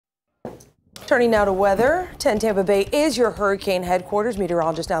Turning now to weather, 10 Tampa Bay is your hurricane headquarters.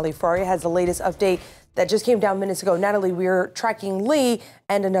 Meteorologist Natalie Faria has the latest update that just came down minutes ago. Natalie, we're tracking Lee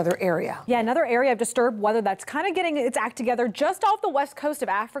and another area. Yeah, another area of disturbed weather that's kind of getting its act together just off the west coast of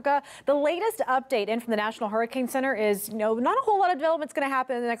Africa. The latest update in from the National Hurricane Center is, not a whole lot of development's going to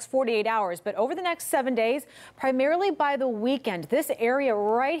happen in the next 48 hours, but over the next 7 days, primarily by the weekend, this area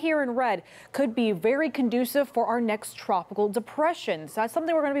right here in red could be very conducive for our next tropical depression. So that's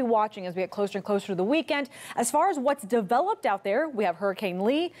something we're going to be watching as we get closer and closer to the weekend. As far as what's developed out there, we have Hurricane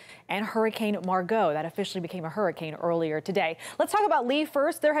Lee and Hurricane Margot. That officially became a hurricane earlier today. Let's talk about Lee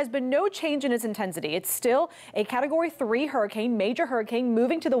first. There has been no change in its intensity. It's still a Category 3 hurricane, major hurricane,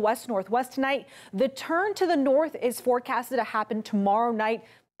 moving to the west-northwest tonight. The turn to the north is forecasted to happen tomorrow night,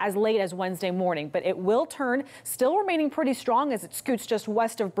 as late as Wednesday morning, but it will turn, still remaining pretty strong as it scoots just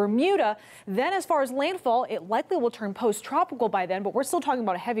west of Bermuda. Then as far as landfall, it likely will turn post-tropical by then, but we're still talking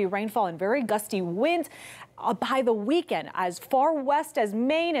about a heavy rainfall and very gusty winds by the weekend, as far west as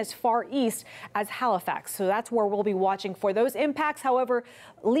Maine, as far east as Halifax. So that's where we'll be watching for those impacts. However,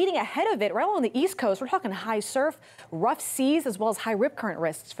 leading ahead of it, right along the east coast, we're talking high surf, rough seas, as well as high rip current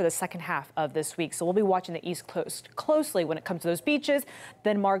risks for the second half of this week. So we'll be watching the east coast closely when it comes to those beaches.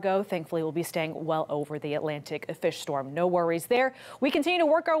 Then Margot, thankfully, will be staying well over the Atlantic, a fish storm. No worries there. We continue to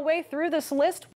work our way through this list.